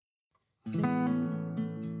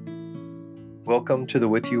Welcome to the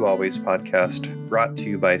With You Always podcast, brought to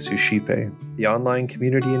you by Sushipe, the online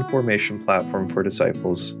community and formation platform for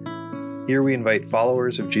disciples. Here we invite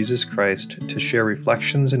followers of Jesus Christ to share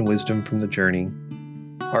reflections and wisdom from the journey.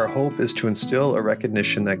 Our hope is to instill a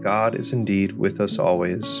recognition that God is indeed with us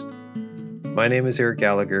always. My name is Eric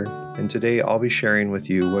Gallagher, and today I'll be sharing with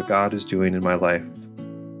you what God is doing in my life.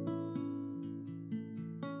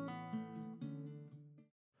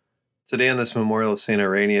 Today on this memorial of St.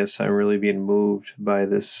 Irenaeus, I'm really being moved by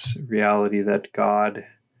this reality that God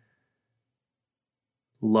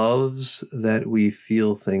loves that we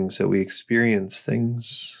feel things, that we experience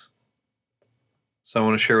things. So I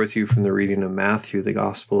want to share with you from the reading of Matthew, the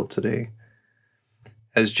Gospel of today.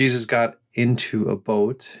 As Jesus got into a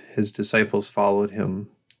boat, his disciples followed him.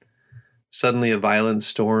 Suddenly a violent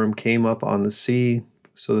storm came up on the sea,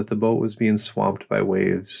 so that the boat was being swamped by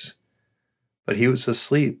waves. But he was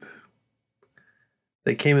asleep.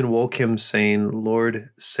 They came and woke him, saying, "Lord,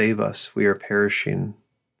 save us, we are perishing."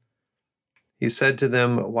 He said to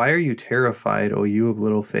them, "Why are you terrified, O you of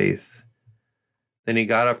little faith?" Then he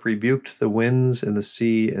got up, rebuked the winds and the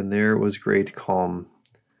sea, and there was great calm.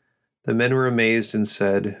 The men were amazed and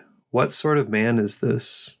said, "What sort of man is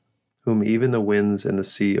this, whom even the winds and the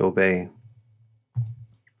sea obey?"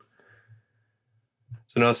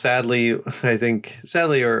 So now, sadly,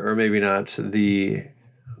 or maybe not,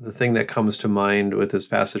 the thing that comes to mind with this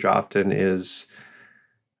passage often is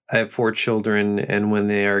I have 4 children, and when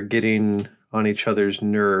they are getting on each other's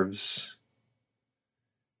nerves,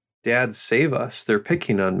 "Dad, save us. They're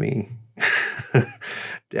picking on me."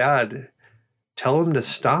 "Dad, tell them to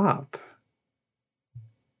stop."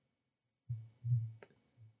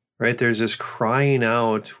 Right? There's this crying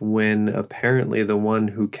out when apparently the one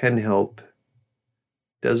who can help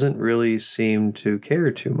doesn't really seem to care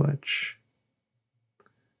too much.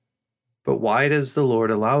 But why does the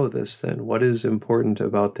Lord allow this then? What is important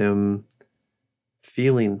about them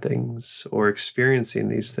feeling things or experiencing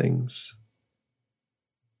these things?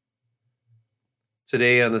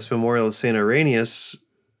 Today on this memorial of St. Irenaeus,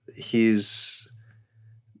 he's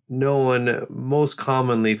known most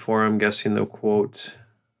commonly for, I'm guessing, the quote,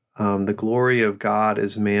 "The glory of God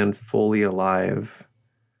is man fully alive."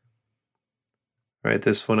 Right?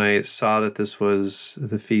 When I saw that this was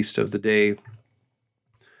the feast of the day,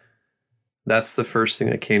 that's the first thing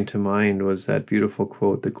that came to mind was that beautiful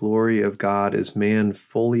quote, "The glory of God is man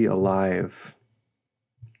fully alive."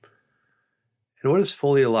 And what does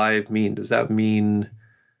fully alive mean? Does that mean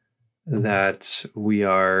that we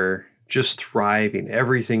are just thriving?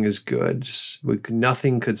 Everything is good.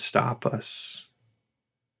 Nothing could stop us.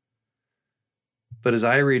 But as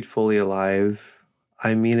I read fully alive,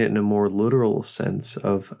 I mean it in a more literal sense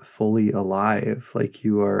of fully alive. Like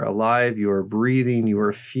you are alive, you are breathing, you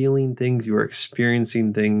are feeling things, you are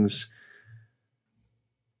experiencing things.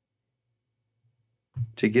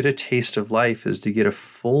 To get a taste of life is to get a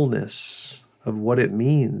fullness of what it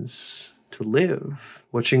means to live,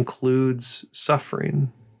 which includes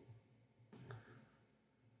suffering.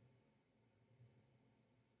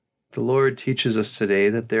 The Lord teaches us today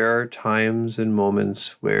that there are times and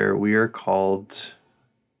moments where we are called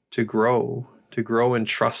to grow in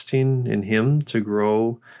trusting in Him, to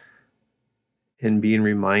grow in being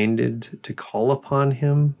reminded to call upon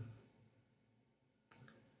Him,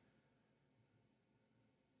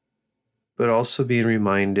 but also being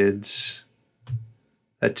reminded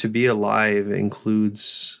that to be alive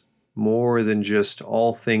includes more than just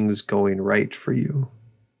all things going right for you.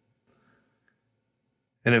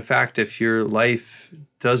 And in fact, if your life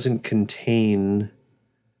doesn't contain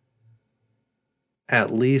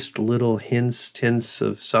at least little tints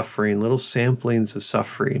of suffering, little samplings of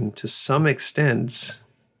suffering to some extent,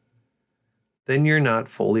 then you're not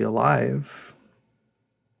fully alive.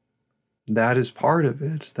 That is part of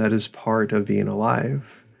it. That is part of being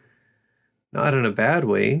alive. Not in a bad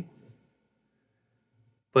way,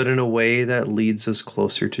 but in a way that leads us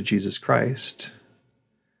closer to Jesus Christ,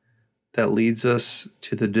 that leads us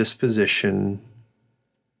to the disposition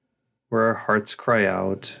where our hearts cry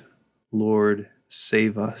out, "Lord,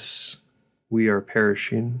 save us. We are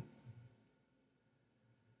perishing."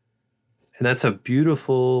 And that's a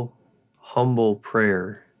beautiful, humble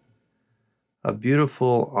prayer. A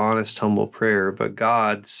beautiful, honest, humble prayer. But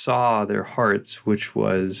God saw their hearts, which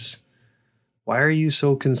was, "Why are you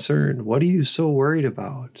so concerned? What are you so worried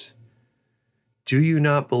about? Do you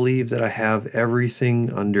not believe that I have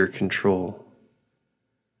everything under control?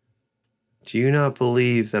 Do you not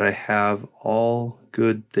believe that I have all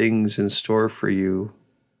good things in store for you?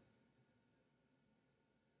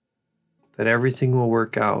 That everything will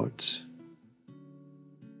work out?"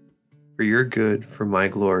 for your good, for my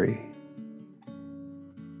glory.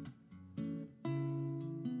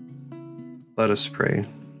 Let us pray.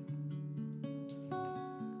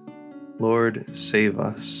 Lord, save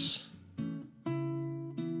us,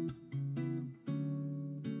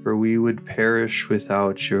 for we would perish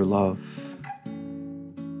without your love.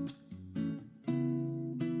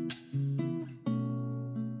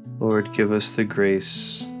 Lord, give us the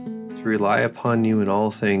grace to rely upon you in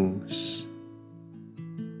all things,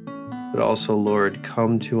 but also, Lord,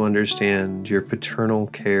 come to understand your paternal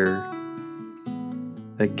care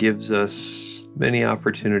that gives us many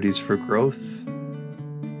opportunities for growth,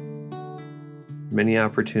 many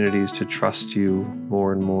opportunities to trust you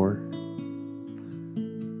more and more.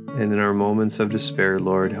 And in our moments of despair,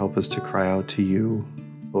 Lord, help us to cry out to you.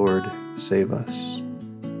 Lord, save us.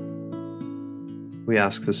 We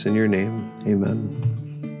ask this in your name. Amen.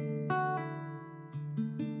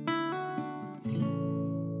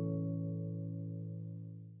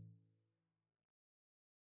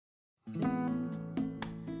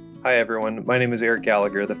 Hi everyone, my name is Eric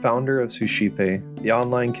Gallagher, the founder of Suscipe, the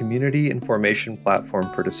online community and formation platform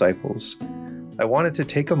for disciples. I wanted to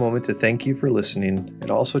take a moment to thank you for listening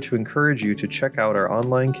and also to encourage you to check out our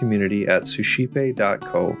online community at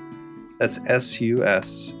suscipe.co. That's suscipe.co.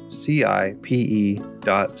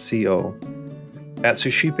 At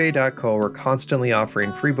suscipe.co, we're constantly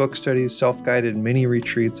offering free book studies, self-guided mini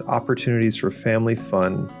retreats, opportunities for family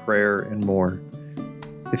fun, prayer, and more.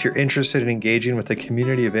 If you're interested in engaging with a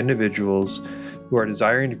community of individuals who are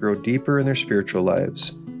desiring to grow deeper in their spiritual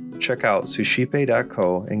lives, check out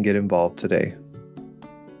suscipe.co and get involved today.